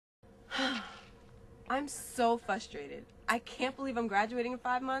I'm so frustrated. I can't believe I'm graduating in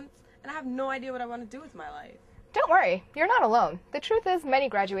 5 months, and I have no idea what I want to do with my life. Don't worry, you're not alone. The truth is, many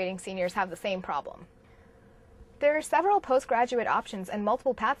graduating seniors have the same problem. There are several postgraduate options and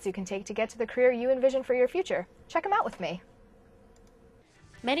multiple paths you can take to get to the career you envision for your future. Check them out with me.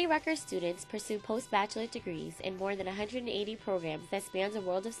 Many Rutgers students pursue postbachelor degrees in more than 180 programs that spans a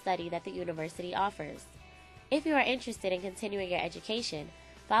world of study that the university offers. If you are interested in continuing your education,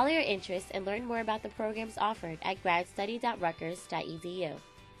 follow your interests and learn more about the programs offered at gradstudy.rutgers.edu.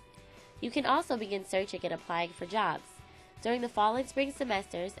 You can also begin searching and applying for jobs. During the fall and spring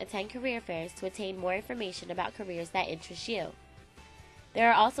semesters, attend career fairs to attain more information about careers that interest you.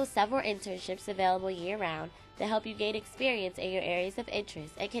 There are also several internships available year-round that help you gain experience in your areas of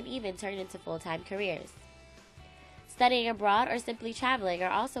interest and can even turn into full-time careers. Studying abroad or simply traveling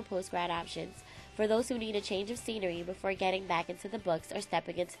are also post-grad options for those who need a change of scenery before getting back into the books or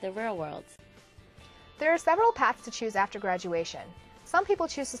stepping into the real world. There are several paths to choose after graduation. Some people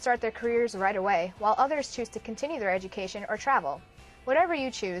choose to start their careers right away, while others choose to continue their education or travel. Whatever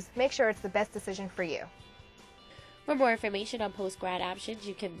you choose, make sure it's the best decision for you. For more information on post-grad options,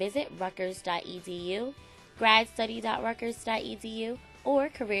 you can visit rutgers.edu, gradstudy.rutgers.edu, or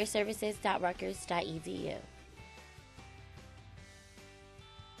careerservices.rutgers.edu.